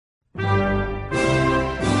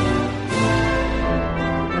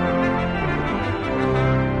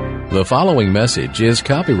The following message is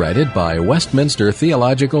copyrighted by Westminster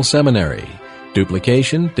Theological Seminary.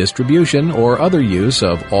 Duplication, distribution, or other use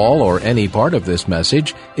of all or any part of this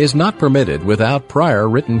message is not permitted without prior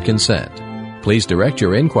written consent. Please direct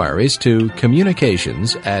your inquiries to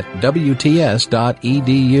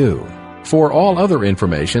communications@wts.edu. For all other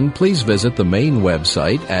information, please visit the main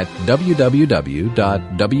website at www.wts.edu.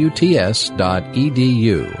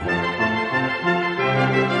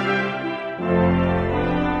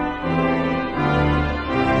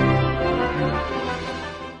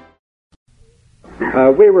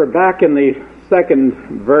 We were back in the second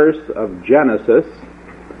verse of Genesis,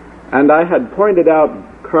 and I had pointed out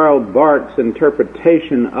Karl Barth's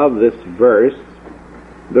interpretation of this verse,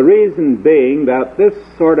 the reason being that this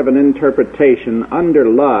sort of an interpretation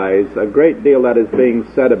underlies a great deal that is being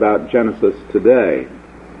said about Genesis today.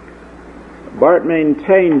 Barth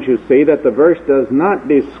maintains, you see, that the verse does not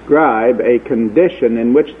describe a condition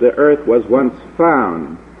in which the earth was once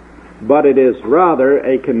found, but it is rather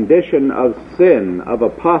a condition of sin, of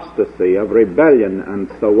apostasy, of rebellion, and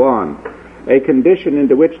so on, a condition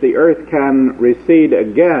into which the earth can recede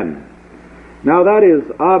again. Now that is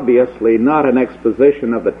obviously not an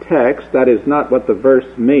exposition of the text, that is not what the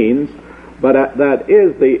verse means, but that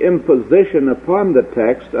is the imposition upon the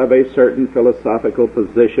text of a certain philosophical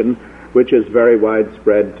position which is very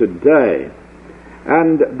widespread today.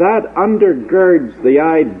 And that undergirds the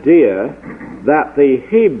idea that the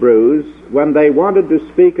Hebrews, when they wanted to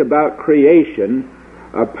speak about creation,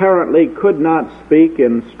 apparently could not speak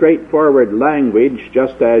in straightforward language,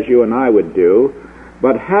 just as you and I would do,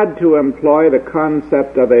 but had to employ the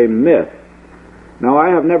concept of a myth. Now, I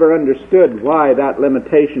have never understood why that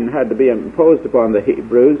limitation had to be imposed upon the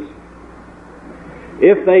Hebrews.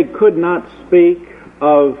 If they could not speak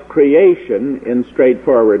of creation in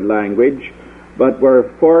straightforward language, but were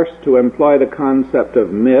forced to employ the concept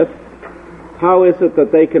of myth, how is it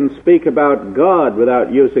that they can speak about God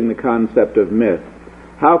without using the concept of myth?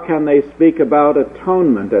 How can they speak about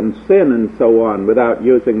atonement and sin and so on without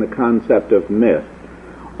using the concept of myth?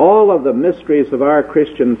 All of the mysteries of our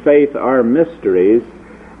Christian faith are mysteries,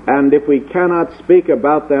 and if we cannot speak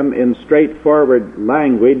about them in straightforward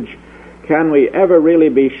language, can we ever really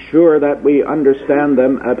be sure that we understand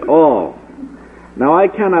them at all? Now, I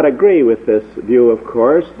cannot agree with this view, of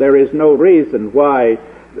course. There is no reason why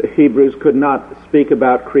the Hebrews could not speak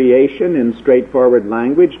about creation in straightforward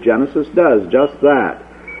language. Genesis does just that.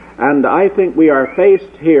 And I think we are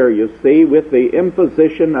faced here, you see, with the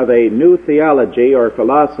imposition of a new theology or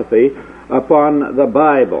philosophy upon the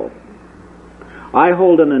Bible. I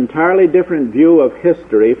hold an entirely different view of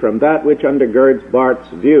history from that which undergirds Barth's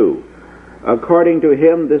view. According to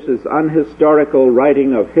him, this is unhistorical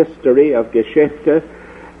writing of history, of Geschichte,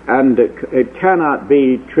 and it cannot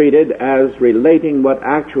be treated as relating what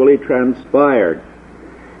actually transpired.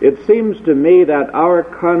 It seems to me that our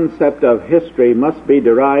concept of history must be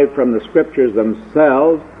derived from the Scriptures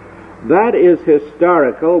themselves. That is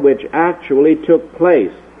historical, which actually took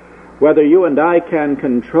place, whether you and I can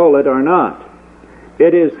control it or not.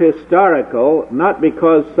 It is historical, not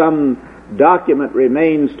because some document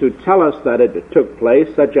remains to tell us that it took place,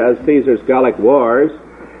 such as Caesar's Gallic Wars,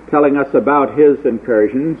 telling us about his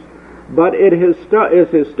incursions, but it is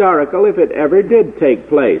historical if it ever did take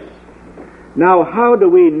place. Now, how do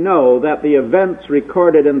we know that the events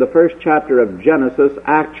recorded in the first chapter of Genesis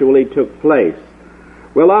actually took place?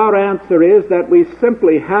 Well, our answer is that we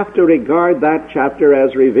simply have to regard that chapter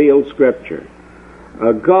as revealed Scripture.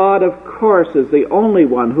 God, of course, is the only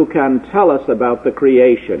one who can tell us about the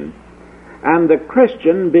creation. And the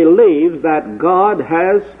Christian believes that God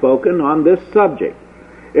has spoken on this subject.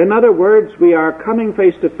 In other words, we are coming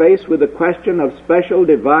face to face with the question of special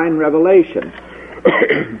divine revelation.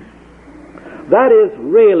 That is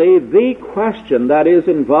really the question that is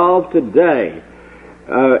involved today.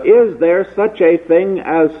 Is there such a thing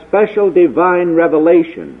as special divine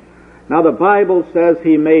revelation? Now, the Bible says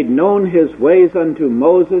He made known His ways unto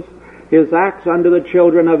Moses, His acts unto the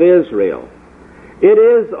children of Israel. It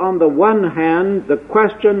is, on the one hand, the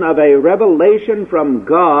question of a revelation from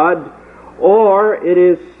God, or it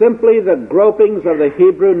is simply the gropings of the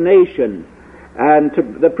Hebrew nation and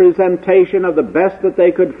the presentation of the best that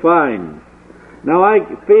they could find. Now, I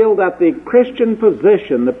feel that the Christian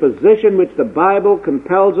position, the position which the Bible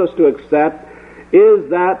compels us to accept, is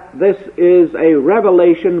that this is a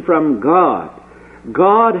revelation from God.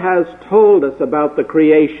 God has told us about the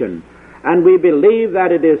creation, and we believe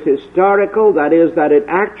that it is historical, that is, that it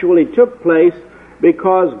actually took place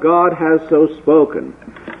because God has so spoken.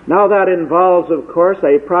 Now that involves, of course,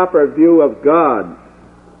 a proper view of God.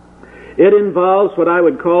 It involves what I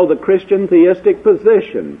would call the Christian theistic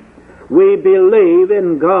position. We believe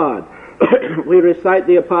in God. We recite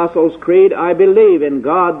the Apostles' Creed, I believe in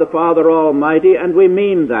God the Father Almighty, and we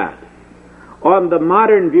mean that. On the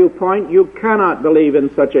modern viewpoint, you cannot believe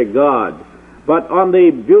in such a God. But on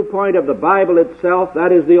the viewpoint of the Bible itself,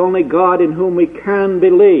 that is the only God in whom we can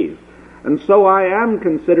believe. And so I am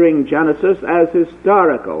considering Genesis as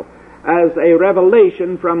historical, as a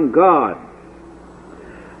revelation from God.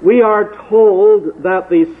 We are told that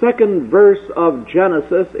the second verse of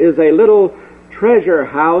Genesis is a little treasure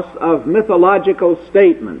house of mythological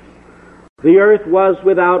statements. The earth was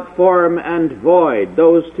without form and void.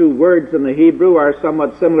 Those two words in the Hebrew are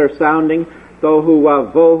somewhat similar sounding, tohu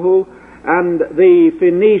vohu, and the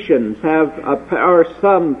Phoenicians have, or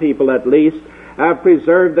some people at least, have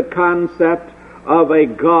preserved the concept of a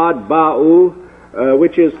god Ba'u,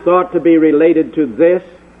 which is thought to be related to this.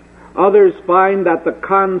 Others find that the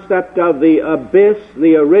concept of the abyss,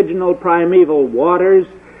 the original primeval waters,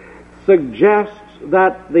 suggests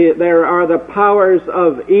that there are the powers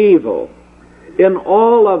of evil. In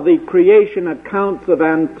all of the creation accounts of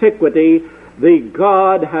antiquity, the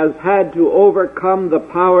God has had to overcome the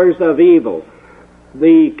powers of evil.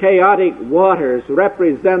 The chaotic waters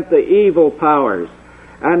represent the evil powers.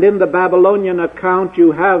 And in the Babylonian account,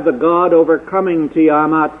 you have the God overcoming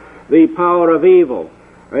Tiamat, the power of evil.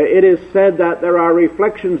 It is said that there are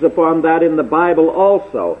reflections upon that in the Bible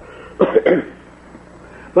also.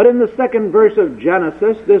 But in the second verse of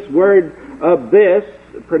Genesis, this word abyss,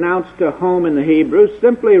 pronounced tehom in the Hebrew,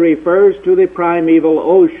 simply refers to the primeval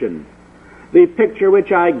ocean. The picture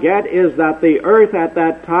which I get is that the earth at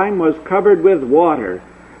that time was covered with water.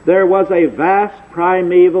 There was a vast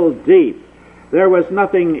primeval deep. There was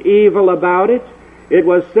nothing evil about it. It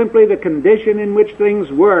was simply the condition in which things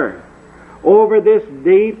were. Over this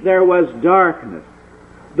deep there was darkness.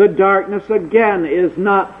 The darkness, again, is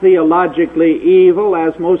not theologically evil,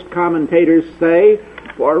 as most commentators say,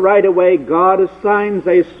 for right away God assigns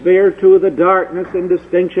a sphere to the darkness in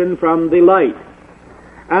distinction from the light.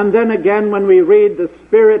 And then again, when we read the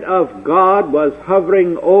Spirit of God was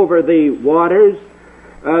hovering over the waters,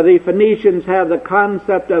 the Phoenicians have the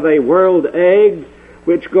concept of a world egg,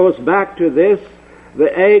 which goes back to this,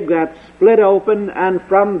 the egg that split open, and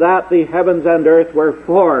from that the heavens and earth were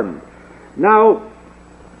formed. Now,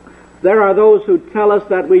 there are those who tell us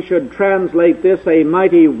that we should translate this, a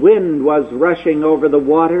mighty wind was rushing over the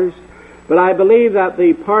waters, but I believe that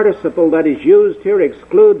the participle that is used here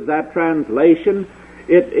excludes that translation.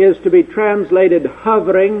 It is to be translated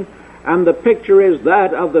hovering, and the picture is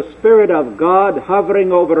that of the Spirit of God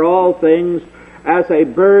hovering over all things as a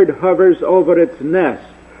bird hovers over its nest,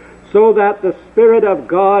 so that the Spirit of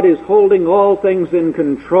God is holding all things in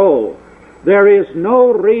control. There is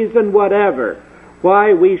no reason whatever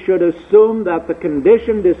why we should assume that the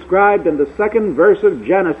condition described in the second verse of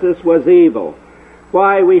Genesis was evil,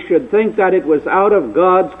 why we should think that it was out of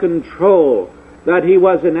God's control, that He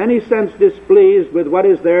was in any sense displeased with what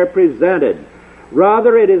is there presented.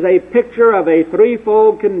 Rather, it is a picture of a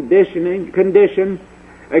threefold condition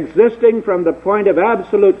existing from the point of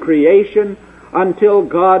absolute creation until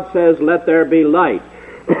God says, "Let there be light."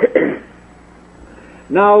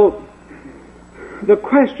 Now, the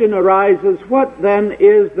question arises, what then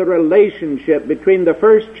is the relationship between the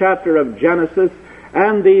first chapter of Genesis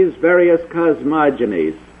and these various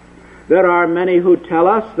cosmogonies? There are many who tell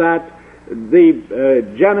us that the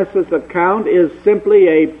Genesis account is simply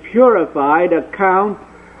a purified account,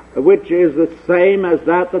 which is the same as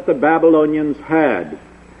that the Babylonians had.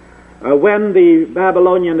 When the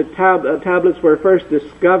Babylonian tablets were first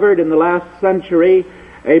discovered in the last century,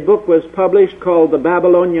 a book was published called the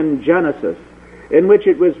Babylonian Genesis, in which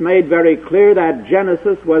it was made very clear that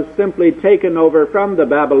Genesis was simply taken over from the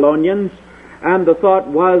Babylonians, and the thought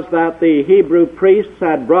was that the Hebrew priests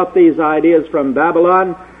had brought these ideas from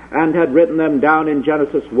Babylon and had written them down in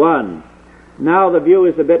Genesis 1. Now the view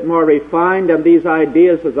is a bit more refined, and these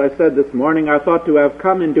ideas, as I said this morning, are thought to have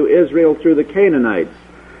come into Israel through the Canaanites.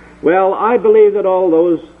 Well, I believe that all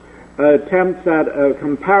those attempts at a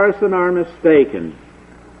comparison are mistaken.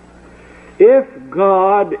 If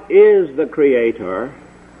God is the Creator,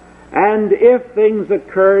 and if things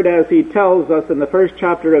occurred as He tells us in the first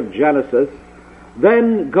chapter of Genesis,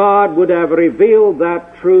 then God would have revealed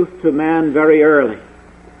that truth to man very early.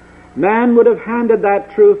 Man would have handed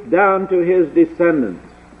that truth down to his descendants.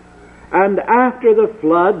 And after the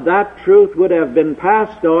flood, that truth would have been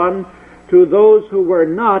passed on to those who were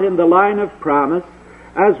not in the line of promise,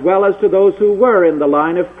 as well as to those who were in the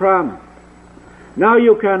line of promise. Now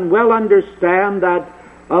you can well understand that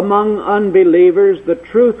among unbelievers the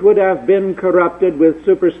truth would have been corrupted with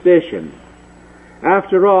superstition.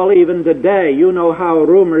 After all, even today, you know how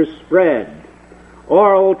rumors spread.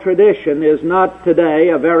 Oral tradition is not today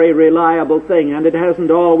a very reliable thing, and it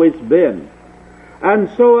hasn't always been. And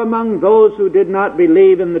so among those who did not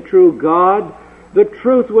believe in the true God, the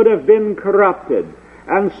truth would have been corrupted,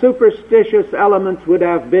 and superstitious elements would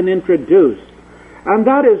have been introduced. And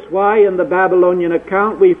that is why in the Babylonian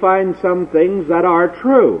account we find some things that are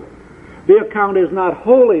true. The account is not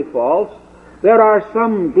wholly false. There are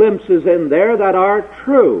some glimpses in there that are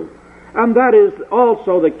true. And that is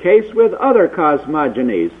also the case with other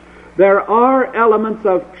cosmogonies. There are elements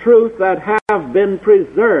of truth that have been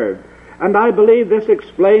preserved, and I believe this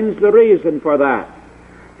explains the reason for that.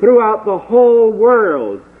 Throughout the whole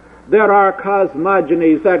world, there are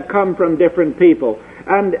cosmogonies that come from different people.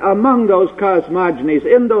 And among those cosmogonies,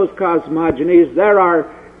 in those cosmogonies, there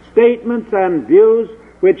are statements and views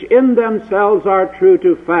which in themselves are true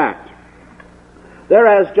to fact. There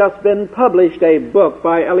has just been published a book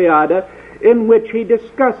by Eliade in which he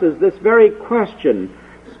discusses this very question,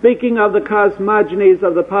 speaking of the cosmogonies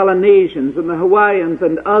of the Polynesians and the Hawaiians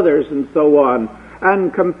and others and so on,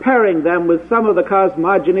 and comparing them with some of the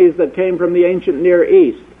cosmogonies that came from the ancient Near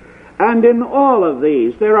East. And in all of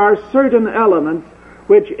these, there are certain elements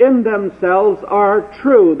which in themselves are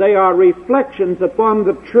true. They are reflections upon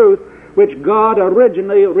the truth which God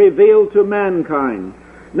originally revealed to mankind.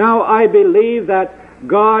 Now, I believe that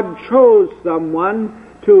God chose someone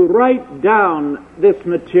to write down this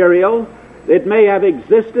material. It may have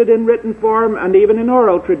existed in written form and even in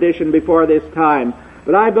oral tradition before this time,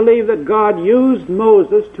 but I believe that God used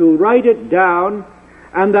Moses to write it down,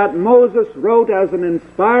 and that Moses wrote as an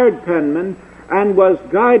inspired penman and was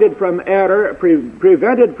guided from error,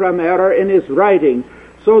 prevented from error in his writing,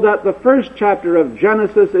 so that the first chapter of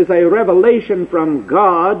Genesis is a revelation from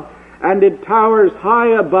God, and it towers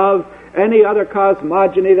high above any other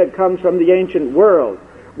cosmogony that comes from the ancient world.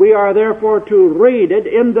 We are therefore to read it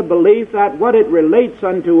in the belief that what it relates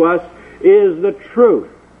unto us is the truth.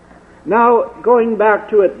 Now, going back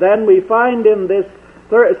to it then, we find in this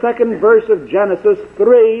second verse of Genesis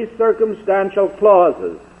 3 circumstantial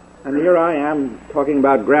clauses. And here I am talking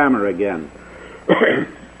about grammar again.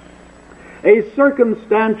 A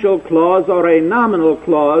circumstantial clause or a nominal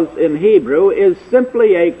clause in Hebrew is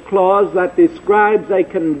simply a clause that describes a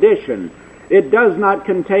condition. It does not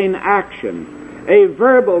contain action. A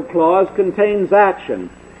verbal clause contains action.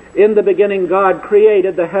 In the beginning God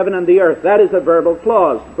created the heaven and the earth. That is a verbal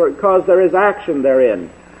clause because there is action therein.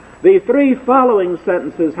 The three following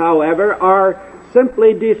sentences, however, are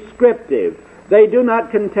simply descriptive. They do not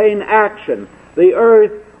contain action. The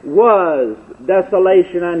earth was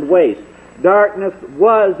desolation and waste. Darkness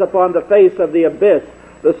was upon the face of the abyss.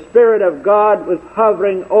 The Spirit of God was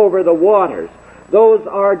hovering over the waters. Those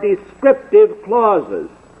are descriptive clauses.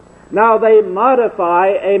 Now they modify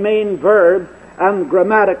a main verb, and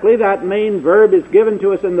grammatically that main verb is given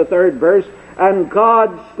to us in the third verse, and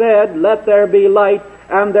God said, "Let there be light,"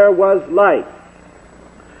 and there was light.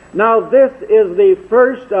 Now this is the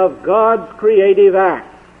first of God's creative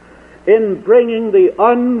acts in bringing the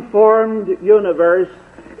unformed universe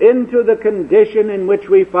into the condition in which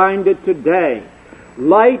we find it today.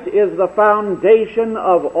 Light is the foundation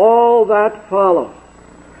of all that follows.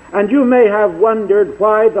 And you may have wondered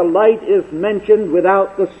why the light is mentioned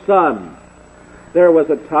without the sun. There was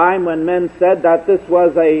a time when men said that this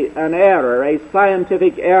was an error, a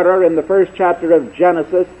scientific error in the first chapter of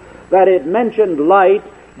Genesis, that it mentioned light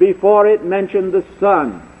before it mentioned the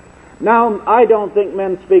sun. Now, I don't think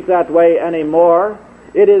men speak that way anymore.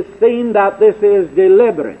 It is seen that this is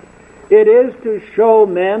deliberate. It is to show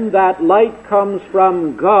men that light comes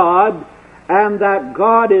from God and that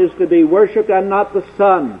God is to be worshipped and not the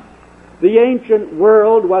sun. The ancient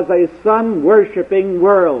world was a sun-worshipping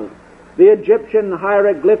world. The Egyptian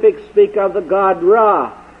hieroglyphics speak of the god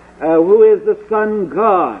Ra, who is the sun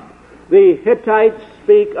god. The Hittites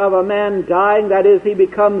speak of a man dying, that is, he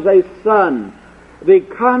becomes a sun. The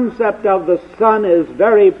concept of the sun is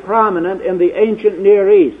very prominent in the ancient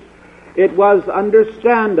Near East. It was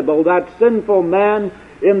understandable that sinful man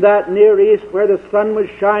in that Near East, where the sun was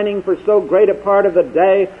shining for so great a part of the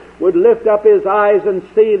day, would lift up his eyes and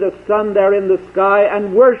see the sun there in the sky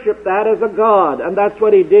and worship that as a god, and that's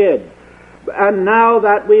what he did. And now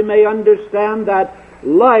that we may understand that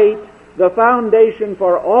light, the foundation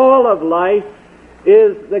for all of life,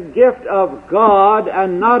 is the gift of God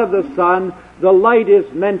and not of the sun, the light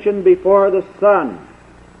is mentioned before the sun.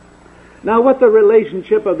 Now, what the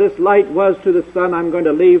relationship of this light was to the sun, I'm going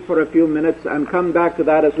to leave for a few minutes and come back to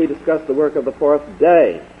that as we discuss the work of the fourth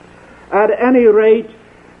day. At any rate,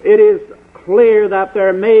 it is clear that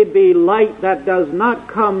there may be light that does not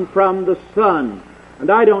come from the sun. And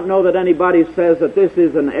I don't know that anybody says that this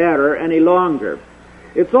is an error any longer.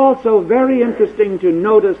 It's also very interesting to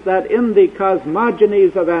notice that in the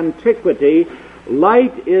cosmogonies of antiquity,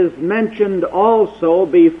 light is mentioned also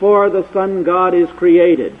before the sun god is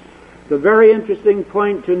created. It's a very interesting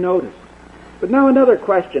point to notice. But now another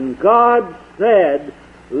question. God said,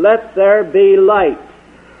 "Let there be light."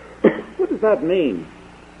 What does that mean?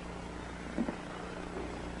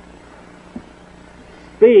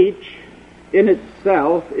 Speech in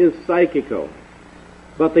itself is psychical,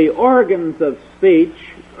 but the organs of speech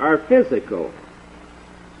are physical.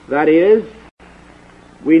 That is,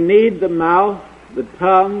 we need the mouth, the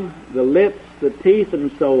tongue, the lips, the teeth,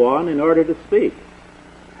 and so on in order to speak.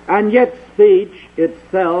 And yet speech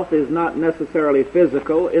itself is not necessarily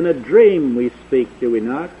physical. In a dream we speak, do we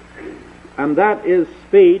not? And that is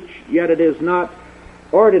speech, yet it is not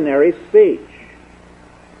ordinary speech.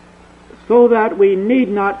 So that we need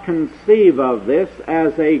not conceive of this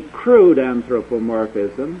as a crude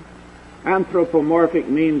anthropomorphism. Anthropomorphic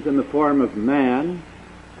means in the form of man.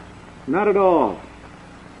 Not at all.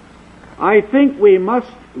 I think we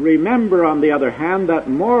must remember, on the other hand, that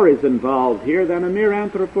more is involved here than a mere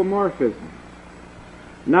anthropomorphism.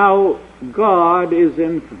 Now, God is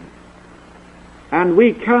infinite, and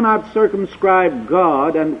we cannot circumscribe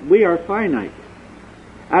God, and we are finite.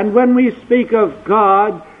 And when we speak of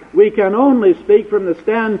God, we can only speak from the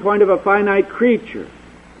standpoint of a finite creature.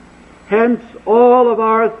 Hence, all of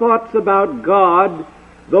our thoughts about God,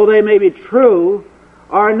 though they may be true,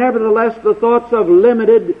 are nevertheless the thoughts of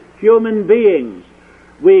limited human beings.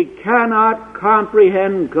 We cannot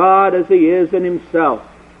comprehend God as He is in Himself.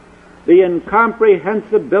 The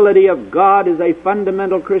incomprehensibility of God is a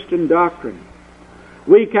fundamental Christian doctrine.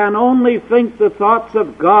 We can only think the thoughts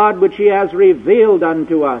of God which He has revealed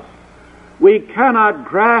unto us. We cannot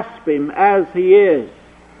grasp Him as He is.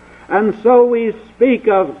 And so we speak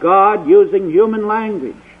of God using human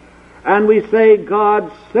language. And we say,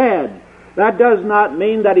 God said. That does not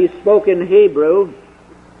mean that He spoke in Hebrew.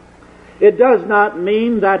 It does not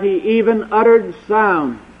mean that He even uttered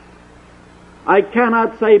sound. I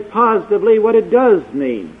cannot say positively what it does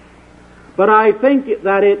mean. But I think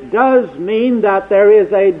that it does mean that there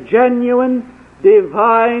is a genuine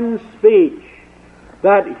divine speech.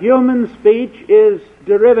 That human speech is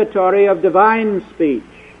derivatory of divine speech.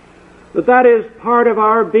 That is part of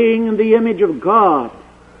our being in the image of God.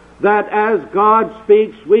 That as God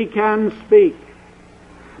speaks, we can speak.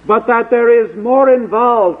 But that there is more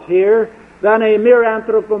involved here than a mere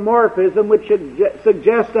anthropomorphism which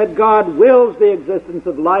suggests that God wills the existence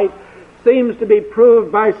of light, seems to be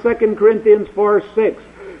proved by 2 Corinthians 4:6,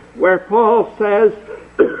 where Paul says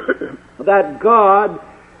that God,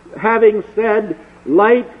 having said,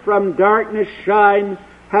 "Light from darkness shine,"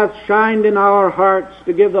 hath shined in our hearts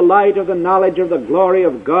to give the light of the knowledge of the glory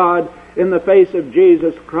of God in the face of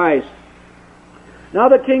Jesus Christ. Now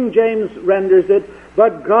the King James renders it,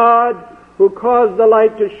 "But God, who caused the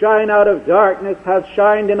light to shine out of darkness, hath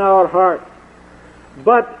shined in our hearts."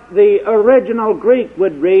 But the original Greek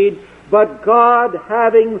would read, "But God,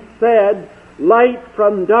 having said, Light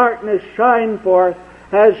from darkness shine forth,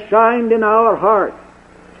 has shined in our hearts."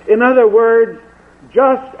 In other words,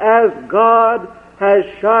 just as God has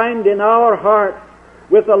shined in our hearts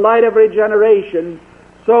with the light of regeneration,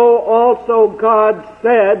 so also God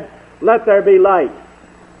said, "Let there be light."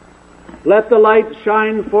 Let the light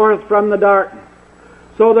shine forth from the darkness.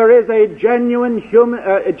 So there is a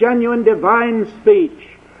genuine divine speech,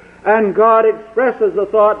 and God expresses the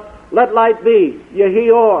thought, "Let light be,"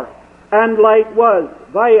 Yehi or, and light was,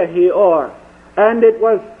 Vayehi or, and it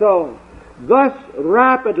was so. Thus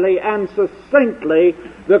rapidly and succinctly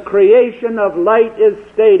the creation of light is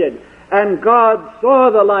stated, and God saw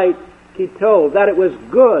the light, Kitov, that it was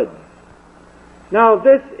good. Now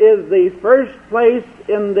this is the first place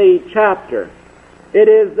in the chapter. It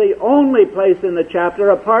is the only place in the chapter,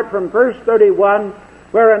 apart from verse 31,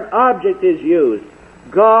 where an object is used.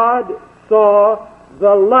 God saw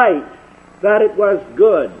the light, that it was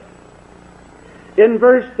good. In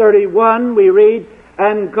verse 31 we read,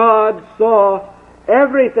 "And God saw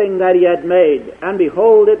everything that He had made, and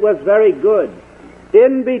behold, it was very good."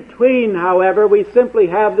 In between, however, we simply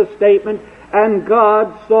have the statement, "And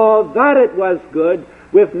God saw that it was good,"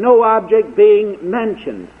 with no object being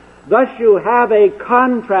mentioned. Thus you have a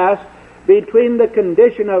contrast between the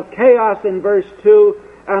condition of chaos in verse 2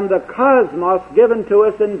 and the cosmos given to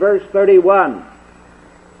us in verse 31.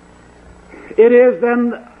 It is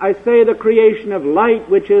then, I say, the creation of light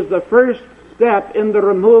which is the first step in the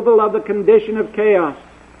removal of the condition of chaos.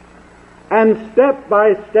 And step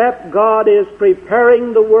by step God is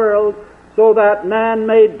preparing the world so that man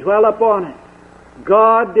may dwell upon it.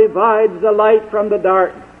 God divides the light from the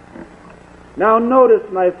darkness. Now notice,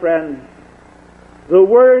 my friend, the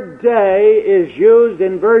word day is used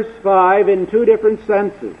in verse 5 in two different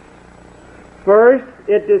senses. First,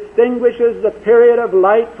 it distinguishes the period of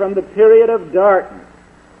light from the period of darkness.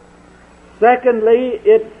 Secondly,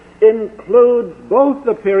 it includes both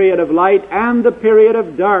the period of light and the period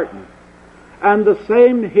of darkness. And the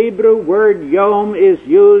same Hebrew word yom is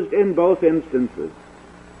used in both instances.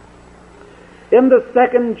 In the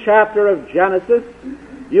second chapter of Genesis,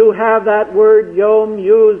 you have that word yom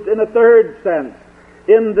used in a third sense,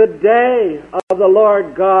 in the day of the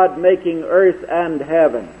Lord God making earth and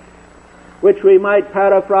heaven, which we might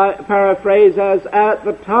paraphrase as at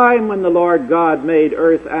the time when the Lord God made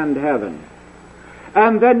earth and heaven.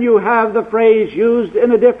 And then you have the phrase used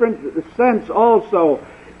in a different sense also,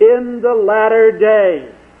 in the latter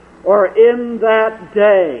days, or in that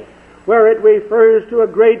day, where it refers to a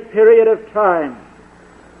great period of time.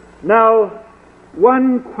 Now,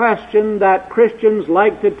 one question that Christians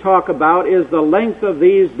like to talk about is the length of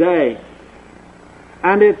these days.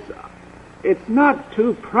 And it's not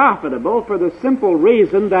too profitable for the simple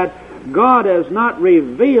reason that God has not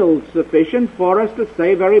revealed sufficient for us to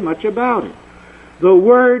say very much about it. The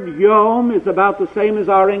word yom is about the same as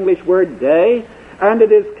our English word day, and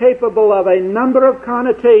it is capable of a number of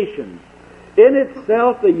connotations. In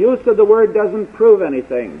itself, the use of the word doesn't prove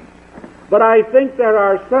anything. But I think there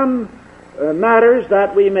are some matters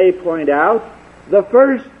that we may point out. The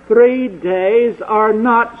first 3 days are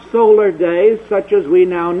not solar days such as we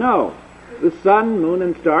now know. The sun, moon,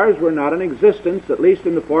 and stars were not in existence, at least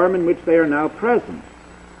in the form in which they are now present.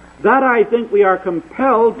 That I think we are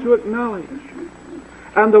compelled to acknowledge.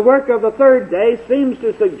 And the work of the third day seems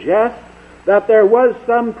to suggest that there was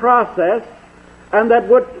some process, and that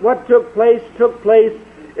what took place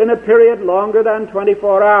in a period longer than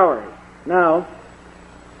 24 hours. Now,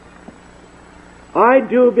 I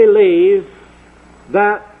do believe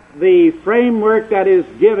that the framework that is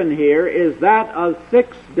given here is that of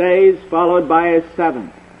 6 days followed by a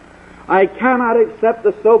 7th. I cannot accept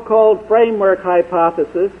the so-called framework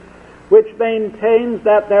hypothesis, which maintains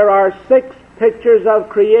that there are 6 pictures of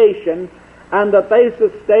creation and that they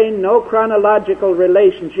sustain no chronological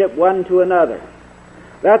relationship one to another.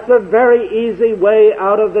 That's a very easy way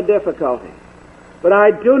out of the difficulty. But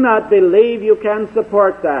I do not believe you can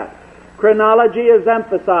support that. Chronology is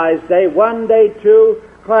emphasized, day 1, day 2,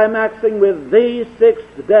 climaxing with the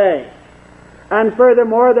 6th day. And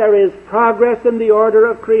furthermore, there is progress in the order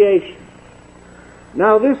of creation.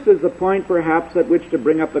 Now this is the point perhaps at which to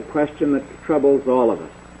bring up the question that troubles all of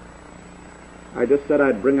us. I just said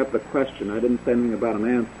I'd bring up the question. I didn't say anything about an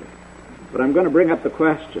answer. But I'm going to bring up the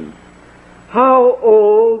question. How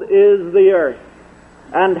old is the earth?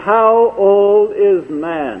 And how old is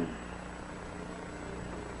man?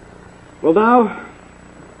 Well, now,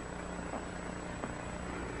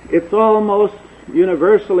 it's almost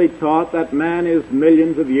universally taught that man is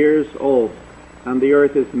millions of years old, and the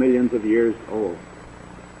earth is millions of years old.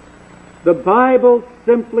 The Bible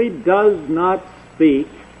simply does not speak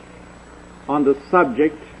on the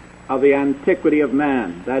subject of the antiquity of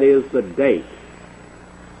man, that is, the date.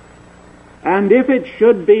 And if it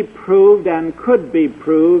should be proved and could be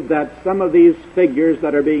proved that some of these figures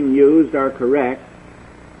that are being used are correct,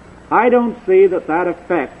 I don't see that that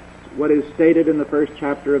affects what is stated in the first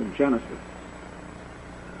chapter of Genesis.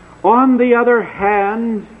 On the other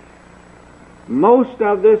hand, most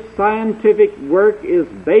of this scientific work is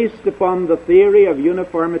based upon the theory of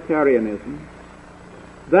uniformitarianism.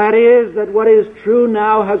 That is, that what is true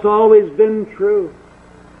now has always been true.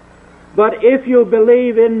 But if you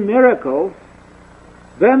believe in miracles,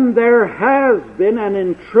 then there has been an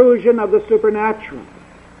intrusion of the supernatural.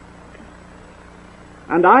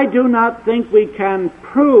 And I do not think we can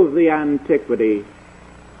prove the antiquity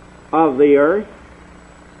of the earth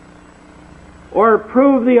or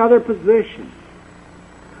prove the other position.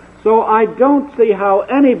 So I don't see how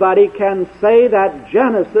anybody can say that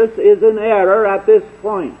Genesis is in error at this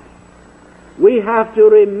point. We have to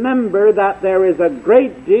remember that there is a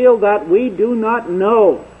great deal that we do not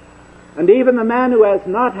know. And even the man who has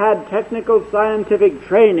not had technical scientific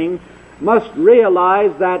training must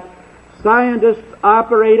realize that scientists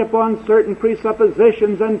operate upon certain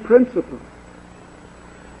presuppositions and principles.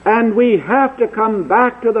 And we have to come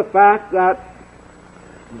back to the fact that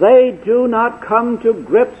they do not come to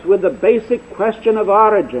grips with the basic question of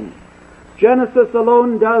origin. Genesis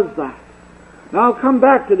alone does that. Now I'll come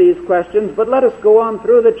back to these questions, but let us go on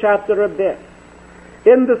through the chapter a bit.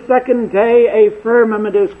 In the second day, a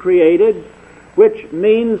firmament is created, which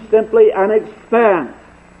means simply an expanse.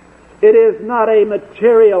 It is not a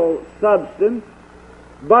material substance.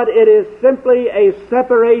 but it is simply a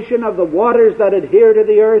separation of the waters that adhere to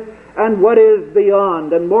the earth and what is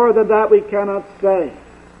beyond, and more than that we cannot say.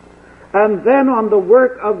 And then on the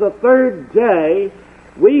work of the third day,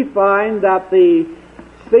 we find that the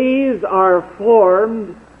seas are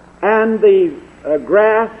formed and the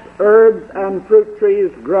grass, herbs, and fruit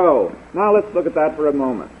trees grow. Now let's look at that for a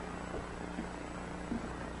moment.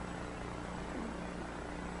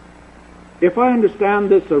 If I understand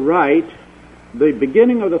this aright, the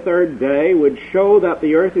beginning of the third day would show that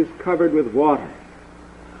the earth is covered with water.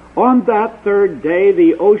 On that third day,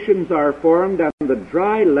 the oceans are formed and the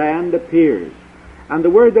dry land appears. And the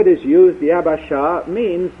word that is used, yabashah,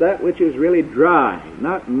 means that which is really dry,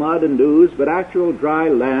 not mud and ooze, but actual dry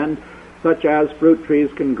land, such as fruit trees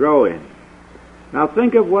can grow in. Now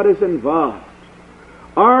think of what is involved.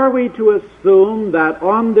 Are we to assume that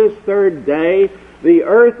on this third day, the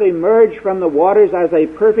earth emerged from the waters as a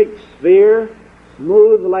perfect sphere,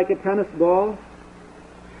 smooth like a tennis ball?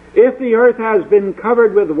 If the earth has been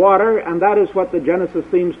covered with water, and that is what the Genesis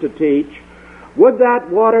seems to teach, would that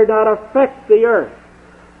water not affect the earth,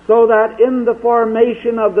 so that in the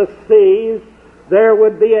formation of the seas there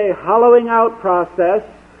would be a hollowing out process,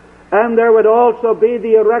 and there would also be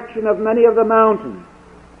the erection of many of the mountains?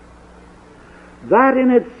 That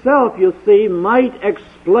in itself, you see, might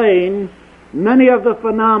explain many of the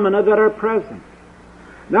phenomena that are present.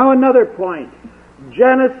 Now another point.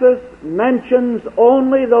 Genesis mentions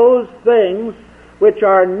only those things which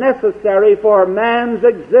are necessary for man's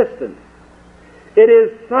existence. It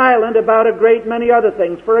is silent about a great many other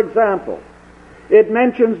things. For example, it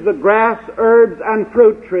mentions the grass, herbs, and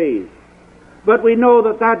fruit trees. But we know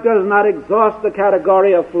that that does not exhaust the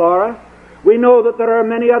category of flora. We know that there are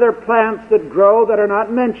many other plants that grow that are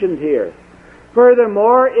not mentioned here.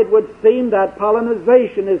 Furthermore, it would seem that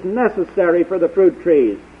pollination is necessary for the fruit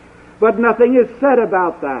trees. But nothing is said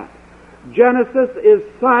about that. Genesis is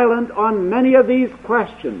silent on many of these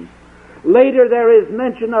questions. Later there is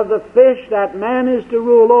mention of the fish that man is to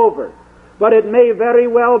rule over. But it may very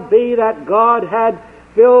well be that God had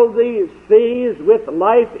filled the seas with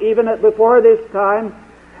life even before this time,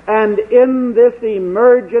 and in this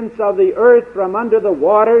emergence of the earth from under the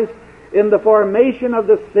waters, in the formation of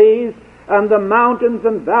the seas and the mountains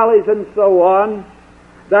and valleys and so on,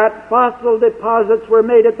 that fossil deposits were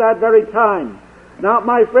made at that very time. Now,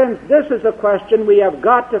 my friends, this is a question we have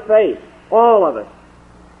got to face, all of us.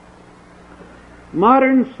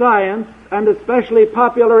 Modern science, and especially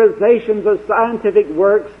popularizations of scientific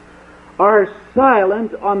works, are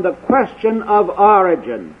silent on the question of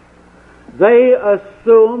origin. They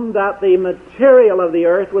assume that the material of the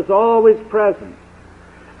earth was always present.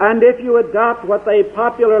 And if you adopt what they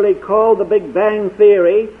popularly call the Big Bang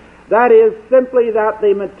Theory, that is simply that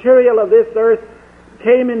the material of this earth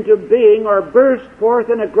came into being or burst forth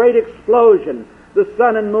in a great explosion, the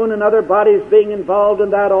sun and moon and other bodies being involved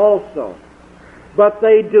in that also. But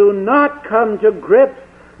they do not come to grips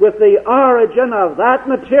with the origin of that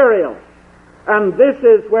material. And this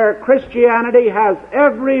is where Christianity has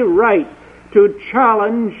every right to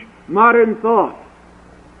challenge modern thought.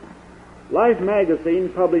 Life magazine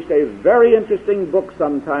published a very interesting book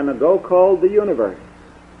some time ago called The Universe.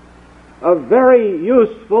 A very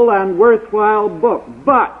useful and worthwhile book,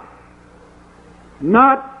 but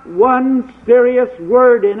not one serious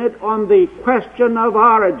word in it on the question of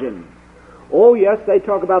origin. Oh yes, they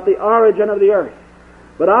talk about the origin of the earth,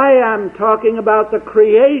 but I am talking about the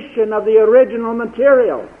creation of the original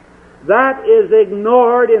material. That is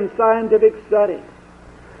ignored in scientific study.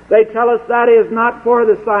 They tell us that is not for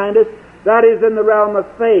the scientists, that is in the realm of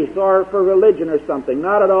faith or for religion or something.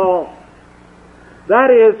 Not at all.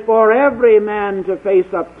 That is for every man to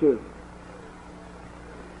face up to.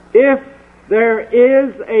 If there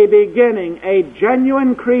is a beginning, a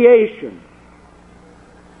genuine creation,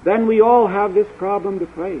 then we all have this problem to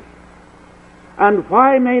face. And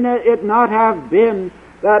why may it not have been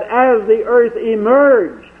that as the earth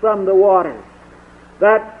emerged from the waters,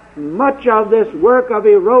 that much of this work of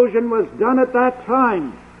erosion was done at that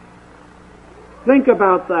time? Think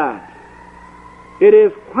about that. It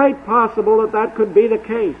is quite possible that that could be the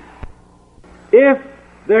case. If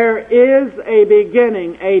there is a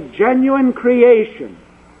beginning, a genuine creation,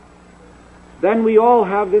 then we all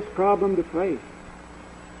have this problem to face.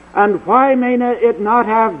 And why may it not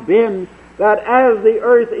have been that as the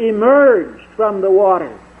earth emerged from the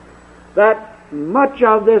waters, that much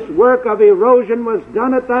of this work of erosion was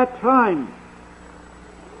done at that time?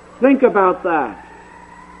 Think about that.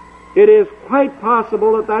 It is quite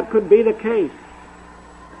possible that that could be the case.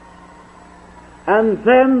 And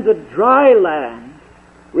then the dry land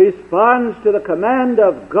responds to the command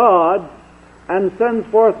of God and sends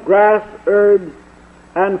forth grass, herbs,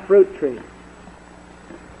 and fruit trees.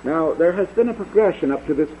 Now, there has been a progression up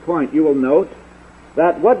to this point. You will note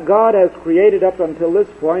that what God has created up until this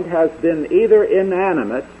point has been either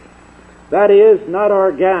inanimate, that is, not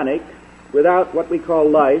organic, without what we call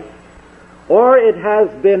life, or it has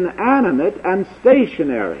been animate and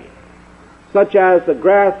stationary, such as the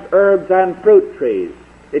grass, herbs, and fruit trees.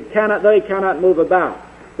 They cannot move about.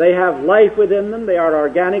 They have life within them, they are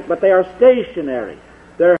organic, but they are stationary.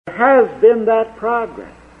 There has been that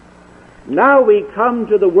progress. Now we come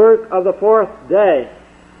to the work of the fourth day.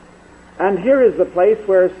 And here is the place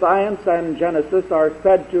where science and Genesis are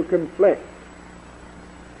said to conflict.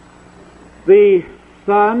 The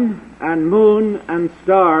sun and moon and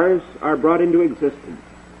stars are brought into existence.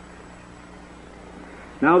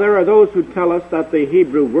 Now there are those who tell us that the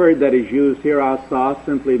Hebrew word that is used here, asah,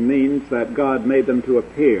 simply means that God made them to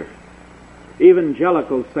appear.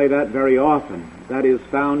 Evangelicals say that very often. That is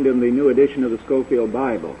found in the new edition of the Scofield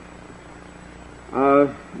Bible.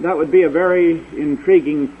 That would be a very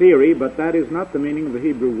intriguing theory, but that is not the meaning of the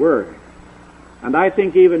Hebrew word. And I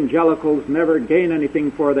think evangelicals never gain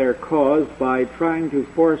anything for their cause by trying to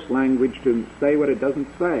force language to say what it doesn't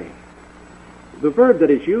say. The verb that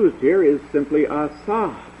is used here is simply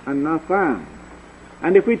asah and nathan.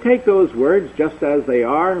 And if we take those words just as they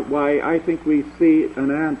are, why, I think we see an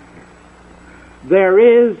answer. There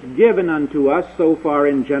is given unto us so far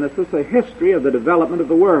in Genesis a history of the development of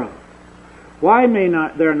the world. Why may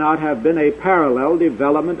there not have been a parallel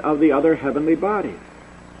development of the other heavenly bodies?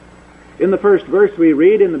 In the first verse we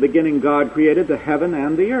read, in the beginning God created the heaven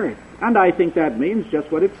and the earth. And I think that means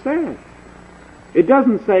just what it says. It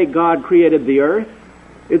doesn't say God created the earth.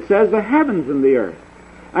 It says the heavens and the earth.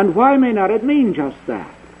 And why may not it mean just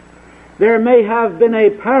that? There may have been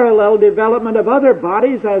a parallel development of other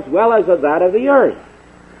bodies as well as of that of the earth.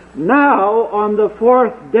 Now, on the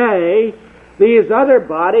fourth day, these other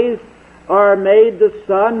bodies are made the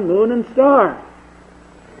sun, moon, and stars.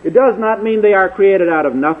 It does not mean they are created out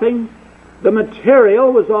of nothing. The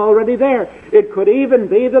material was already there. It could even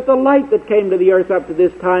be that the light that came to the earth up to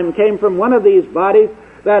this time came from one of these bodies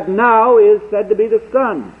that now is said to be the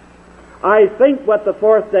sun. I think what the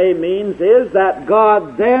fourth day means is that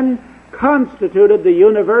God then constituted the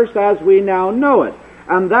universe as we now know it.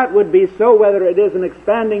 And that would be so whether it is an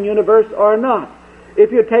expanding universe or not.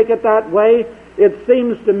 If you take it that way, it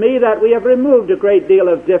seems to me that we have removed a great deal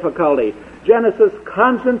of difficulty. Genesis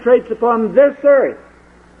concentrates upon this earth.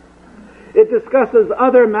 It discusses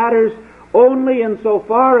other matters only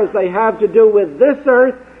insofar as they have to do with this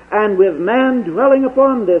earth and with man dwelling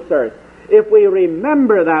upon this earth. If we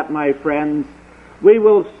remember that, my friends, we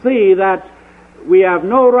will see that we have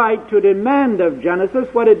no right to demand of Genesis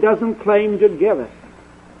what it doesn't claim to give us.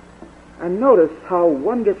 And notice how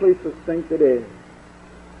wonderfully succinct it is,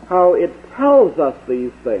 how it tells us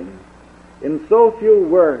these things in so few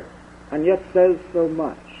words and yet says so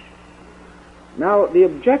much. Now, the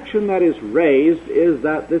objection that is raised is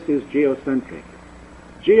that this is geocentric.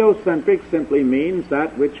 Geocentric simply means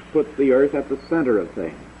that which puts the earth at the center of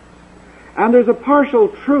things. And there's a partial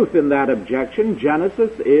truth in that objection.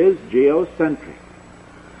 Genesis is geocentric.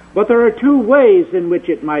 But there are two ways in which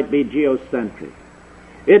it might be geocentric.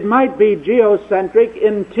 It might be geocentric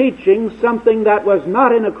in teaching something that was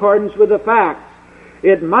not in accordance with the facts.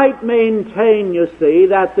 It might maintain, you see,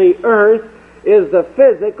 that the earth is the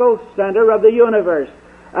physical center of the universe,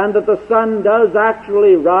 and that the sun does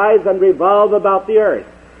actually rise and revolve about the earth.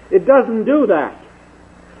 It doesn't do that.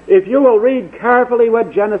 If you will read carefully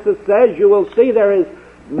what Genesis says, you will see there is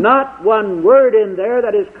not one word in there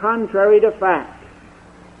that is contrary to fact.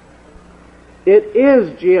 It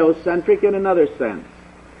is geocentric in another sense,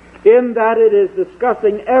 in that it is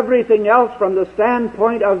discussing everything else from the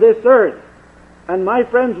standpoint of this earth. And my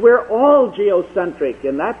friends, we're all geocentric.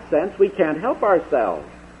 In that sense, we can't help ourselves.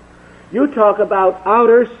 You talk about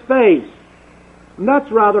outer space. And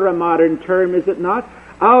that's rather a modern term, is it not?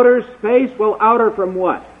 Outer space? Well, outer from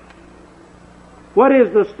what? What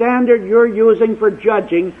is the standard you're using for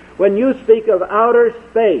judging when you speak of outer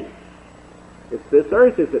space? It's this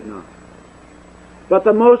earth, is it not? But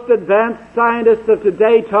the most advanced scientists of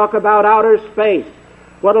today talk about outer space.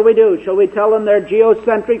 What do we do? Shall we tell them they're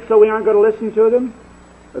geocentric so we aren't going to listen to them?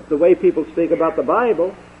 That's the way people speak about the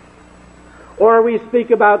Bible. Or we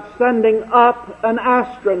speak about sending up an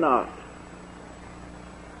astronaut.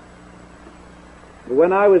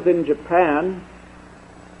 When I was in Japan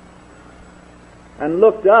and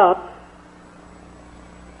looked up,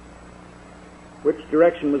 which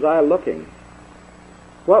direction was I looking?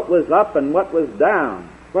 What was up and what was down?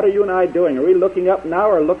 What are you and I doing? Are we looking up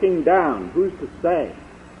now or looking down? Who's to say?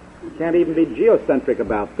 You can't even be geocentric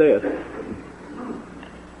about this.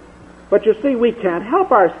 But you see, we can't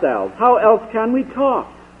help ourselves. How else can we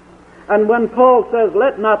talk? And when Paul says,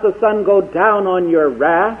 let not the sun go down on your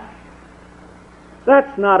wrath,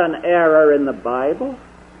 that's not an error in the Bible.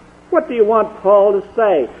 What do you want Paul to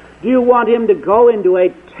say? Do you want him to go into a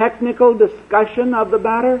technical discussion of the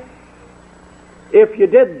matter? If you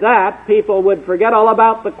did that, people would forget all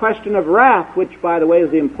about the question of wrath, which, by the way,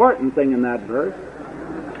 is the important thing in that verse.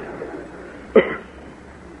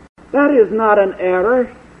 That is not an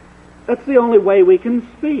error. That's the only way we can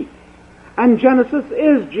speak. And Genesis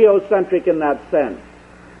is geocentric in that sense.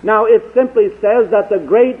 Now, it simply says that the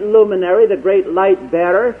great luminary, the great light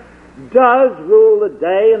bearer, does rule the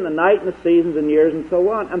day and the night and the seasons and years and so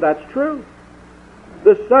on. And that's true.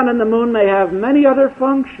 The sun and the moon may have many other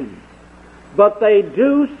functions, but they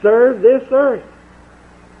do serve this earth.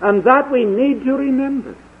 And that we need to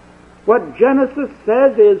remember. What Genesis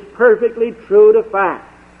says is perfectly true to fact.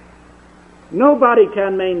 Nobody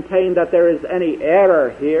can maintain that there is any error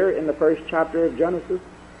here in the first chapter of Genesis.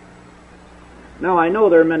 Now, I know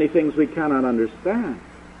there are many things we cannot understand,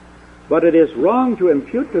 but it is wrong to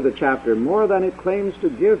impute to the chapter more than it claims to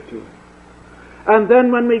give to it. And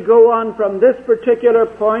then when we go on from this particular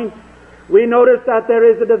point, we notice that there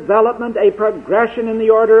is a development, a progression in the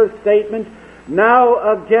order of statement.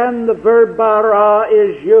 Now again the verb bara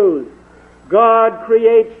is used. God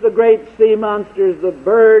creates the great sea monsters, the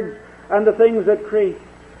birds, and the things that creep.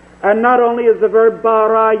 And not only is the verb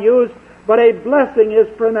bara used, but a blessing is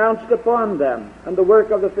pronounced upon them and the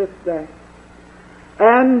work of the fifth day.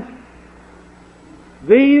 And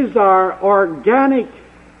these are organic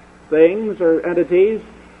things or entities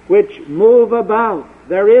which move about.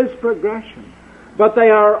 There is progression, but they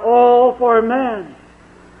are all for man.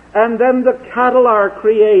 And then the cattle are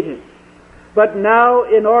created. But now,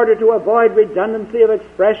 in order to avoid redundancy of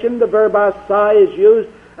expression, the verb asa is used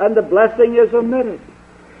and the blessing is omitted,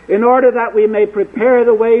 in order that we may prepare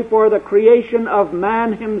the way for the creation of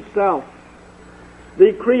man himself.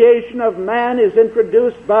 The creation of man is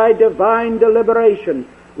introduced by divine deliberation.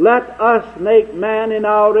 Let us make man in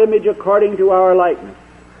our image according to our likeness.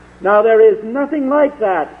 Now, there is nothing like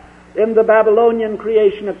that in the Babylonian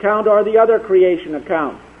creation account or the other creation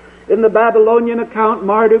accounts. In the Babylonian account,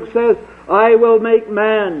 Marduk says, I will make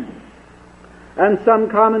man. And some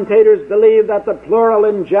commentators believe that the plural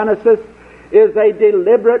in Genesis is a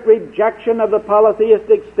deliberate rejection of the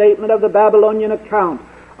polytheistic statement of the Babylonian account.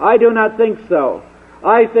 I do not think so.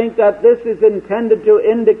 I think that this is intended to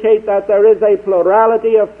indicate that there is a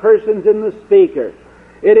plurality of persons in the speaker.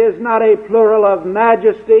 It is not a plural of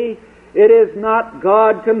majesty. It is not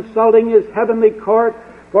God consulting his heavenly court,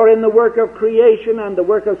 for in the work of creation and the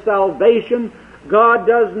work of salvation, God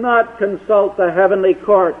does not consult the heavenly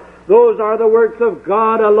court. Those are the works of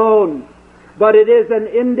God alone. But it is an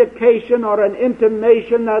indication or an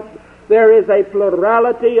intimation that there is a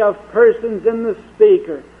plurality of persons in the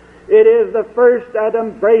speaker. It is the first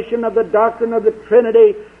adumbration of the doctrine of the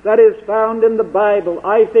Trinity that is found in the Bible.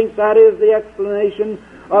 I think that is the explanation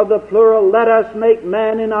of the plural, let us make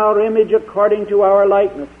man in our image according to our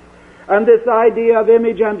likeness. And this idea of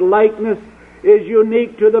image and likeness is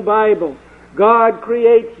unique to the Bible. God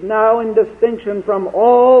creates now in distinction from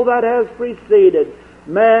all that has preceded,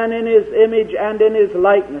 man in his image and in his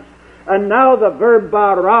likeness. And now the verb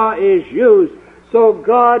bara is used. So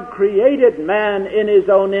God created man in his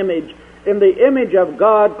own image. In the image of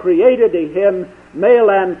God created he him, male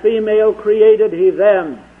and female created he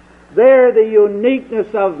them. There the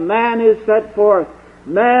uniqueness of man is set forth.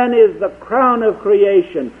 Man is the crown of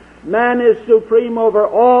creation. Man is supreme over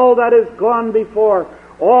all that has gone before.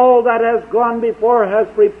 All that has gone before has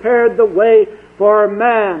prepared the way for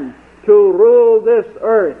man to rule this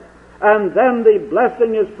earth. And then the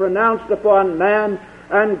blessing is pronounced upon man,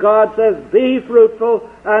 and God says, be fruitful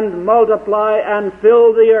and multiply and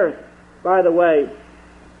fill the earth. By the way,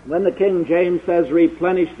 when the King James says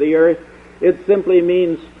replenish the earth, it simply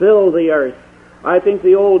means fill the earth. I think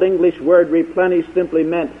the Old English word replenish simply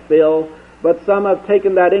meant fill, but some have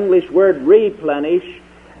taken that English word replenish,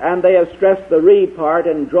 and they have stressed the re part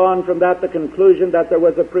and drawn from that the conclusion that there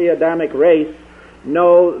was a pre-Adamic race.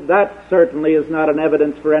 No, that certainly is not an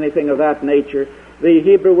evidence for anything of that nature. The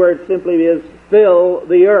Hebrew word simply is fill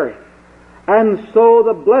the earth. And so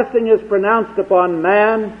the blessing is pronounced upon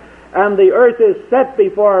man, and the earth is set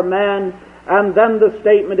before man, and then the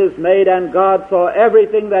statement is made, and God saw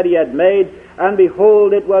everything that he had made, and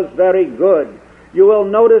behold, it was very good. You will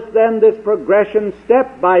notice then this progression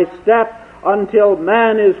step by step until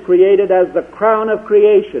man is created as the crown of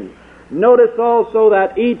creation. Notice also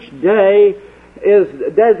that each day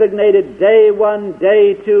is designated day 1,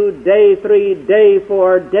 day 2, day 3, day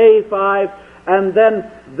 4, day 5, and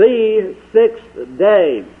then the 6th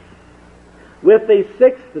day. With the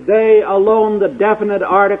 6th day alone, the definite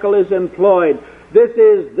article is employed. This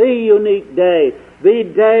is the unique day, the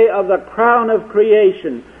day of the crown of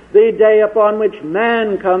creation, the day upon which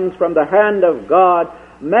man comes from the hand of God,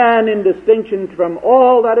 man in distinction from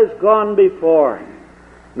all that has gone before.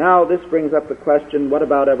 Now, this brings up the question, what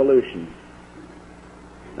about evolution?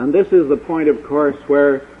 And this is the point, of course,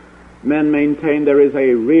 where men maintain there is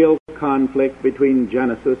a real conflict between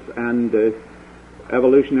Genesis and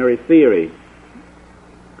evolutionary theory.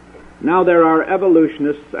 Now, there are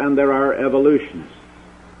evolutionists and there are evolutionists.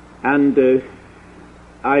 And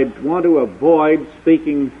I want to avoid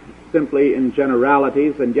speaking simply in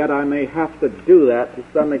generalities, and yet I may have to do that to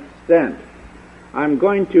some extent. I'm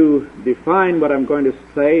going to define what I'm going to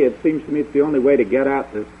say. It seems to me it's the only way to get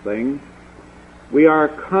at this thing. We are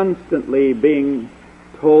constantly being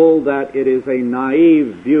told that it is a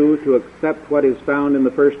naive view to accept what is found in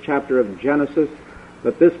the first chapter of Genesis,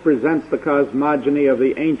 that this presents the cosmogony of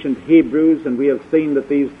the ancient Hebrews, and we have seen that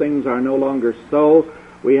these things are no longer so.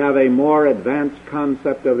 We have a more advanced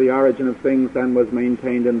concept of the origin of things than was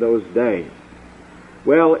maintained in those days.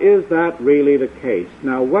 Well, is that really the case?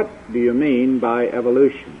 Now, what do you mean by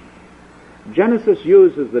evolution? Genesis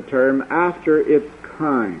uses the term after its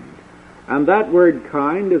kind, and that word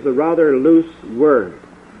kind is a rather loose word.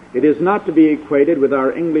 It is not to be equated with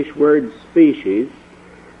our English word species.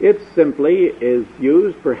 It simply is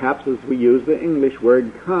used perhaps as we use the English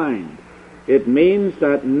word kind. It means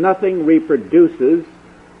that nothing reproduces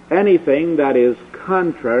anything that is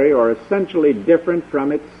contrary or essentially different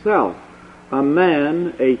from itself. A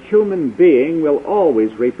man, a human being, will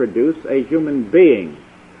always reproduce a human being.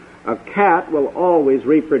 A cat will always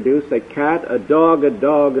reproduce a cat, a dog,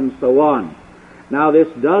 and so on. Now, this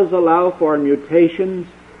does allow for mutations.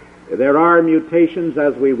 There are mutations,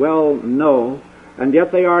 as we well know, and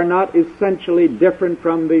yet they are not essentially different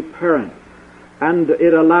from the parent. And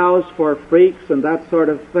it allows for freaks and that sort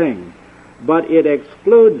of thing. But it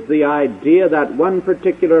excludes the idea that one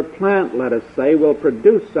particular plant, let us say, will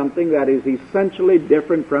produce something that is essentially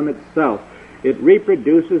different from itself. It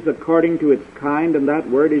reproduces according to its kind, and that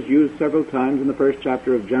word is used several times in the first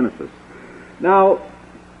chapter of Genesis. Now,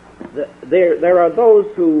 there are those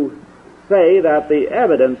who say that the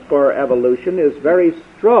evidence for evolution is very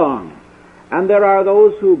strong, and there are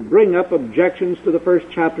those who bring up objections to the first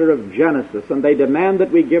chapter of Genesis, and they demand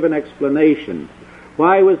that we give an explanation.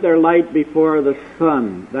 Why was there light before the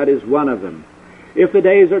sun? That is one of them. If the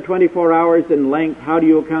days are 24 hours in length, how do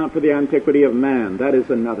you account for the antiquity of man? That is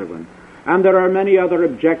another one. And there are many other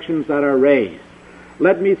objections that are raised.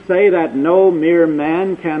 Let me say that no mere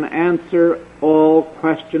man can answer all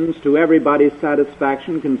questions to everybody's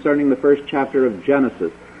satisfaction concerning the first chapter of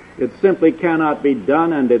Genesis. It simply cannot be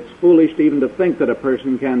done, and it's foolish even to think that a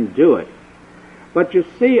person can do it. But you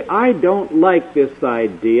see, I don't like this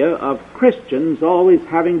idea of Christians always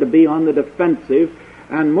having to be on the defensive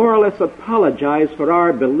and more or less apologize for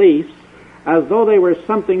our beliefs as though they were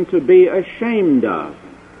something to be ashamed of.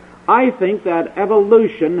 I think that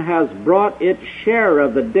evolution has brought its share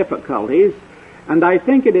of the difficulties, and I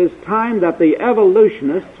think it is time that the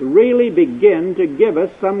evolutionists really begin to give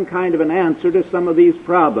us some kind of an answer to some of these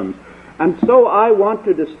problems. And so I want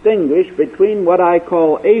to distinguish between what I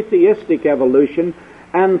call atheistic evolution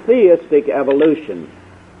and theistic evolution.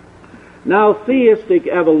 Now, theistic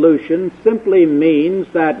evolution simply means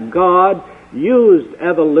that God used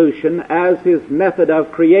evolution as his method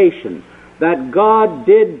of creation, that God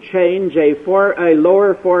did change a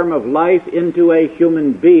lower form of life into a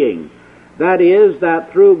human being. That is,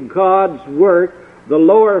 that through God's work, the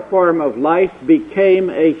lower form of life became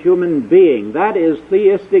a human being. That is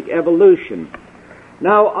theistic evolution.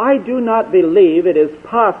 Now, I do not believe it is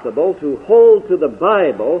possible to hold to the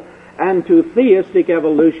Bible and to theistic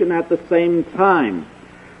evolution at the same time.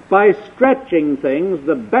 By stretching things,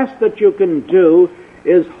 the best that you can do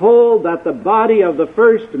is hold that the body of the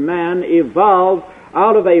first man evolved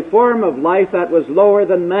out of a form of life that was lower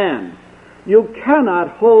than man. You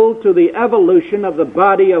cannot hold to the evolution of the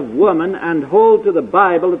body of woman and hold to the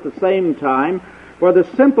Bible at the same time, for the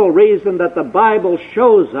simple reason that the Bible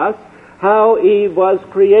shows us how Eve was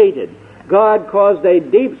created. God caused a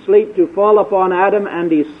deep sleep to fall upon Adam,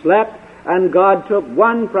 and he slept, and God took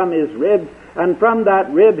one from his rib, and from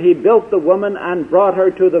that rib he built the woman and brought her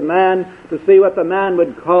to the man to see what the man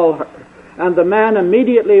would call her. And the man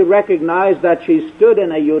immediately recognized that she stood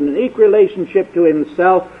in a unique relationship to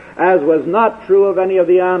himself, as was not true of any of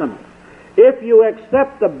the animals. If you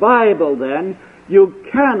accept the Bible, then, You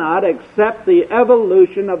cannot accept the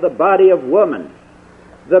evolution of the body of woman.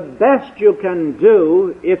 The best you can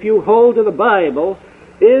do, if you hold to the Bible,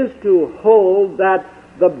 is to hold that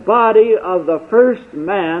the body of the first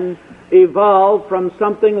man evolved from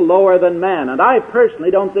something lower than man. And I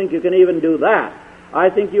personally don't think you can even do that. I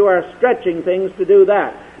think you are stretching things to do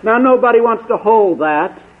that. Now, nobody wants to hold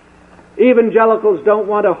that. Evangelicals don't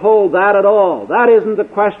want to hold that at all. That isn't the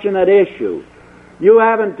question at issue.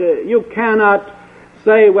 You cannot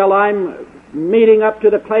say, well, I'm meeting up to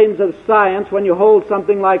the claims of science when you hold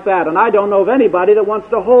something like that. And I don't know of anybody that wants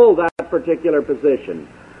to hold that particular position.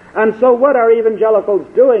 And so what are evangelicals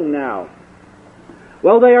doing now?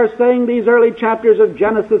 Well, they are saying these early chapters of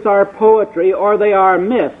Genesis are poetry or they are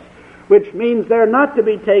myths, which means they're not to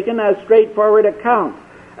be taken as straightforward accounts.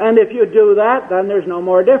 And if you do that, then there's no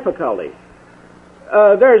more difficulty.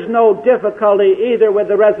 There's no difficulty either with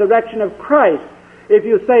the resurrection of Christ. If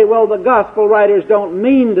you say, well, the gospel writers don't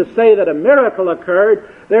mean to say that a miracle occurred,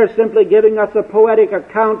 they're simply giving us a poetic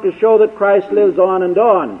account to show that Christ lives on and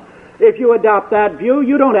on. If you adopt that view,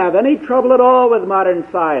 you don't have any trouble at all with modern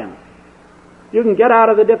science. You can get out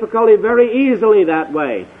of the difficulty very easily that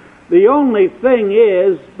way. The only thing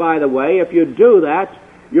is, by the way, if you do that,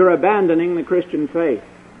 you're abandoning the Christian faith.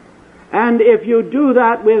 And if you do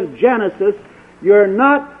that with Genesis, you're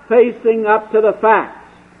not facing up to the facts.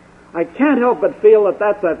 I can't help but feel that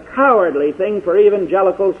that's a cowardly thing for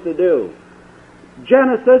evangelicals to do.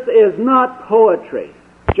 Genesis is not poetry.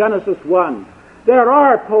 Genesis 1. There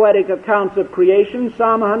are poetic accounts of creation,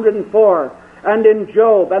 Psalm 104, and in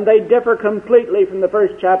Job, and they differ completely from the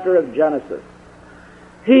first chapter of Genesis.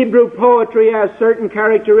 Hebrew poetry has certain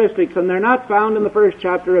characteristics, and they're not found in the first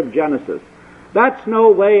chapter of Genesis. That's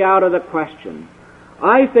no way out of the question.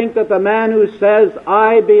 I think that the man who says,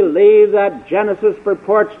 I believe that Genesis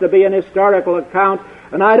purports to be an historical account,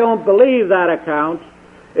 and I don't believe that account,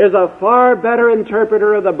 is a far better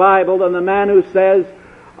interpreter of the Bible than the man who says,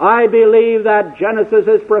 I believe that Genesis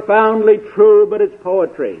is profoundly true, but it's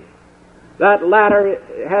poetry. That latter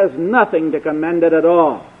has nothing to commend it at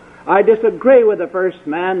all. I disagree with the first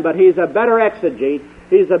man, but he's a better exegete,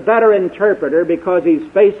 he's a better interpreter because he's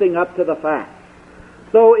facing up to the facts.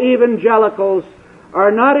 So evangelicals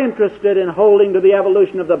are not interested in holding to the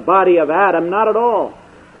evolution of the body of Adam, not at all.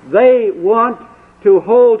 They want to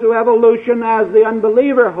hold to evolution as the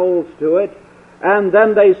unbeliever holds to it, and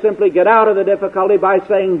then they simply get out of the difficulty by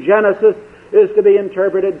saying Genesis is to be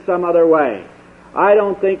interpreted some other way. I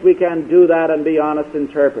don't think we can do that and be honest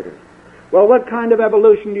interpreters. Well, what kind of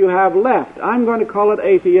evolution do you have left? I'm going to call it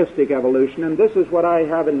atheistic evolution, and this is what I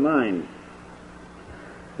have in mind.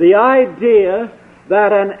 The idea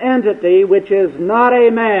that an entity which is not a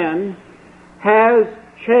man has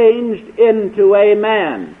changed into a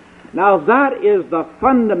man. Now that is the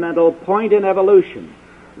fundamental point in evolution.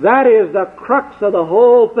 That is the crux of the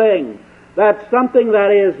whole thing, that something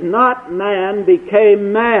that is not man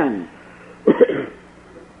became man.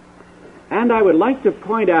 And I would like to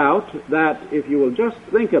point out that, if you will just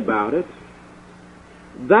think about it,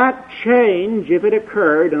 that change, if it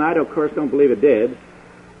occurred, and I of course don't believe it did,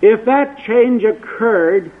 if that change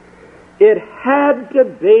occurred, it had to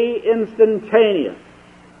be instantaneous,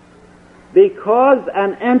 because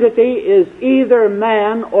an entity is either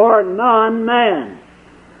man or non-man.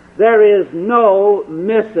 There is no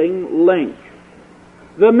missing link.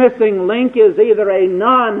 The missing link is either a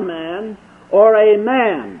non-man or a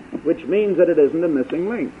man, which means that it isn't a missing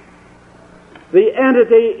link. The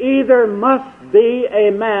entity either must be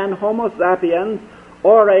a man, Homo sapiens,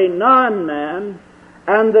 or a non-man,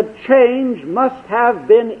 and the change must have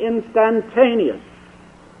been instantaneous.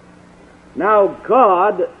 Now,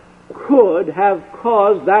 God could have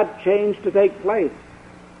caused that change to take place.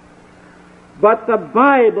 But the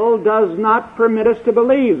Bible does not permit us to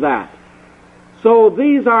believe that. So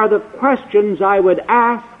these are the questions I would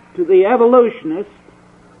ask to the evolutionist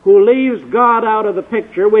who leaves God out of the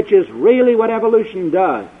picture, which is really what evolution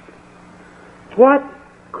does. What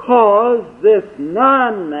caused this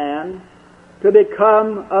non-man to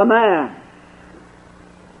become a man?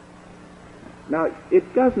 Now,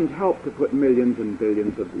 it doesn't help to put millions and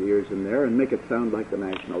billions of years in there and make it sound like the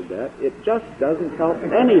national debt. It just doesn't help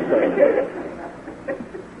anything.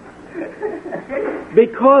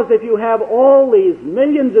 Because if you have all these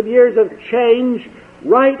millions of years of change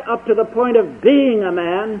right up to the point of being a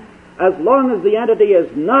man, as long as the entity is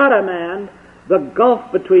not a man, the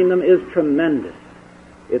gulf between them is tremendous.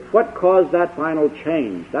 It's what caused that final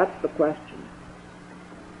change. That's the question.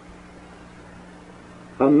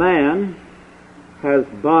 A man has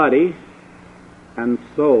body and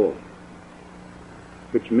soul,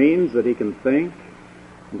 which means that he can think,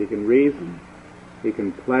 and he can reason, he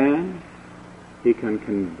can plan, he can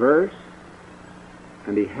converse,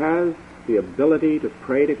 and he has the ability to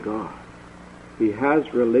pray to God. He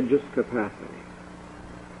has religious capacity.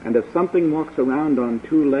 And if something walks around on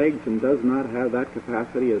two legs and does not have that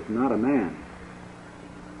capacity, is not a man.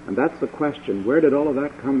 And that's the question. Where did all of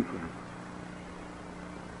that come from?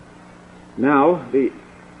 Now, the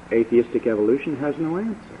atheistic evolution has no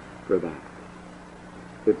answer for that.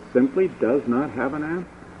 It simply does not have an answer.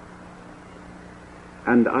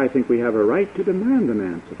 And I think we have a right to demand an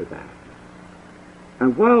answer to that.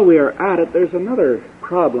 And while we are at it, there's another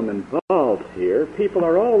problem involved here. People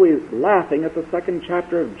are always laughing at the second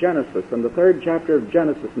chapter of Genesis and the third chapter of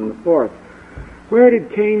Genesis and the fourth. Where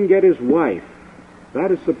did Cain get his wife? That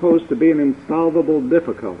is supposed to be an insolvable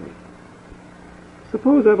difficulty.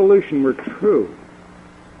 Suppose evolution were true.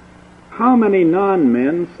 How many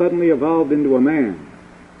non-men suddenly evolved into a man?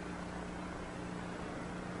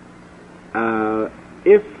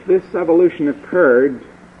 If this evolution occurred,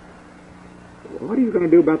 what are you going to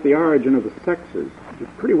do about the origin of the sexes? You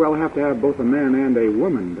pretty well have to have both a man and a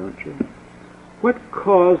woman, don't you? What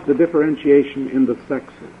caused the differentiation in the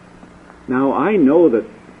sexes? Now, I know that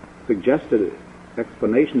suggested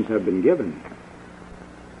explanations have been given,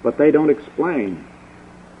 but they don't explain.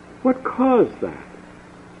 What caused that?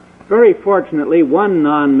 Very fortunately, one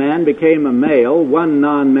non-man became a male, one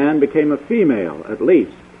non-man became a female, at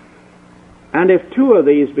least. And if two of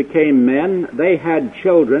these became men, they had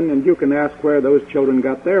children, and you can ask where those children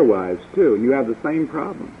got their wives, too, and you have the same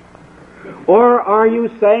problem. Or are you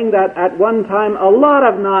saying that at one time a lot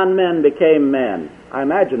of non-men became men? I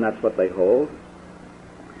imagine that's what they hold.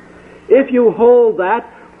 If you hold that,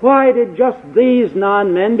 why did just these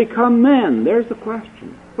non-men become men? There's the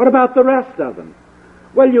question. What about the rest of them?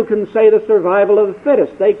 Well, you can say the survival of the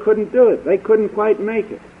fittest. They couldn't do it. They couldn't quite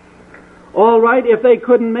make it. All right, if they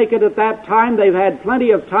couldn't make it at that time, they've had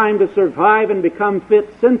plenty of time to survive and become fit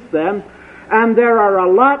since then. And there are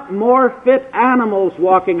a lot more fit animals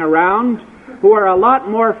walking around who are a lot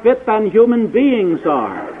more fit than human beings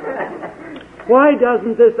are. Why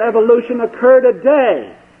doesn't this evolution occur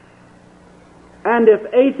today? And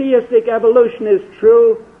if atheistic evolution is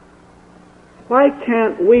true, why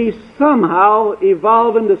can't we somehow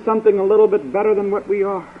evolve into something a little bit better than what we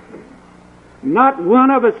are? Not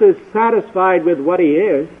one of us is satisfied with what he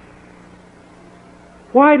is.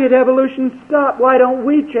 Why did evolution stop? Why don't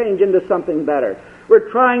we change into something better?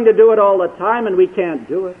 We're trying to do it all the time and we can't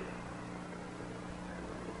do it.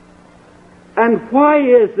 And why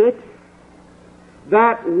is it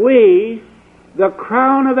that we, the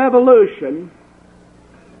crown of evolution,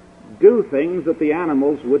 do things that the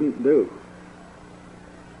animals wouldn't do?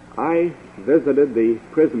 I visited the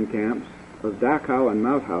prison camps of Dachau and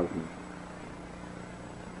Mauthausen.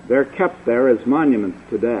 They're kept there as monuments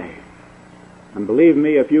today. And believe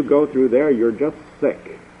me, if you go through there, you're just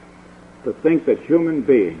sick to think that human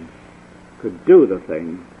beings could do the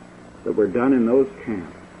things that were done in those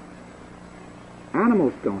camps.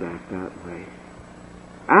 Animals don't act that way.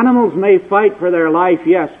 Animals may fight for their life,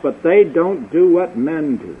 yes, but they don't do what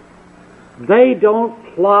men do. They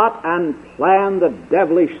don't plot and plan the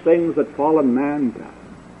devilish things that fallen man does.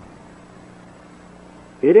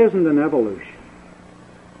 It isn't an evolution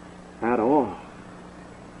at all.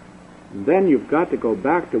 And then you've got to go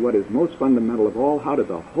back to what is most fundamental of all. How did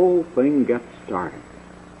the whole thing get started?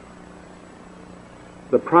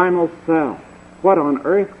 The primal cell. What on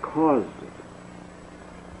earth caused it?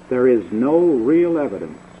 There is no real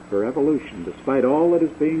evidence for evolution, despite all that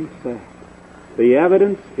is being said. The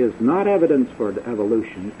evidence is not evidence for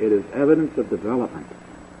evolution, it is evidence of development.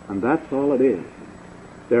 And that's all it is.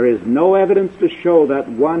 There is no evidence to show that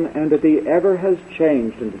one entity ever has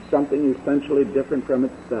changed into something essentially different from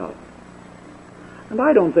itself. And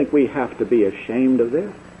I don't think we have to be ashamed of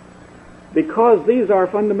this, because these are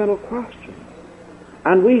fundamental questions.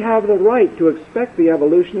 And we have the right to expect the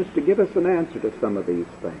evolutionists to give us an answer to some of these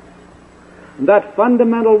things. And that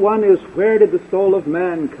fundamental one is, where did the soul of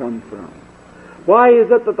man come from? Why is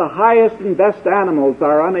it that the highest and best animals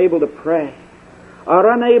are unable to pray,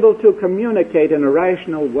 are unable to communicate in a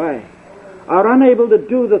rational way, are unable to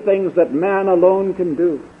do the things that man alone can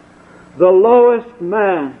do? The lowest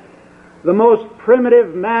man, the most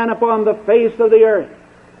primitive man upon the face of the earth,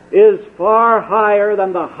 is far higher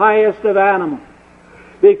than the highest of animals,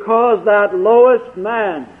 because that lowest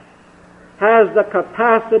man has the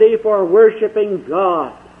capacity for worshiping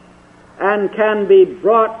God and can be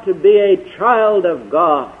brought to be a child of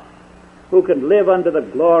God who can live unto the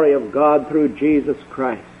glory of God through Jesus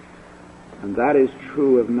Christ. And that is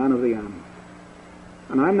true of none of the animals.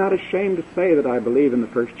 And I'm not ashamed to say that I believe in the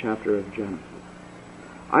first chapter of Genesis.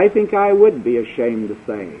 I think I would be ashamed to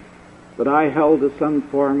say that I held to some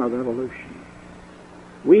form of evolution.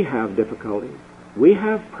 We have difficulties. We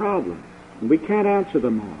have problems. And we can't answer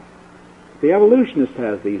them all. The evolutionist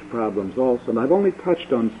has these problems also, and I've only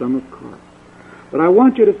touched on some, of course. But I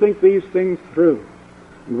want you to think these things through.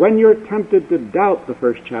 And when you're tempted to doubt the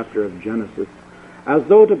first chapter of Genesis, as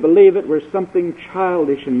though to believe it were something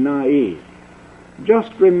childish and naive,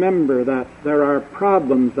 just remember that there are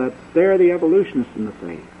problems that stare the evolutionist in the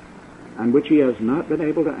face, and which he has not been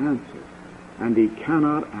able to answer, and he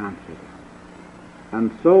cannot answer them.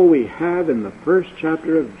 And so we have in the first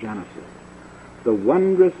chapter of Genesis the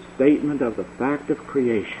wondrous statement of the fact of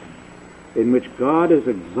creation, in which God is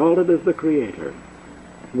exalted as the Creator.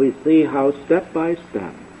 We see how step by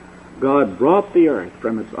step God brought the earth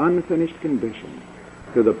from its unfinished condition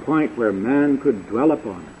to the point where man could dwell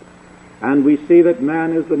upon it. And we see that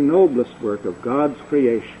man is the noblest work of God's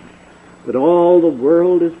creation, that all the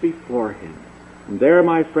world is before him. And there,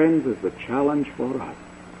 my friends, is the challenge for us.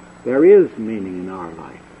 There is meaning in our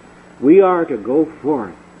life. We are to go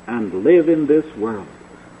forth and live in this world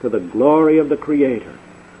to the glory of the Creator,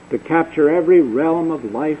 to capture every realm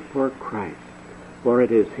of life for Christ, for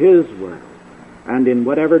it is His world. And in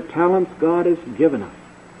whatever talents God has given us,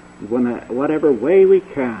 whatever way we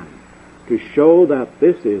can, to show that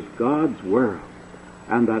this is God's world,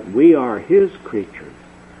 and that we are His creatures,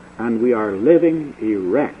 and we are living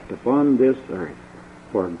erect upon this earth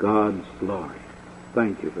for God's glory.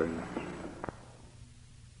 Thank you very much.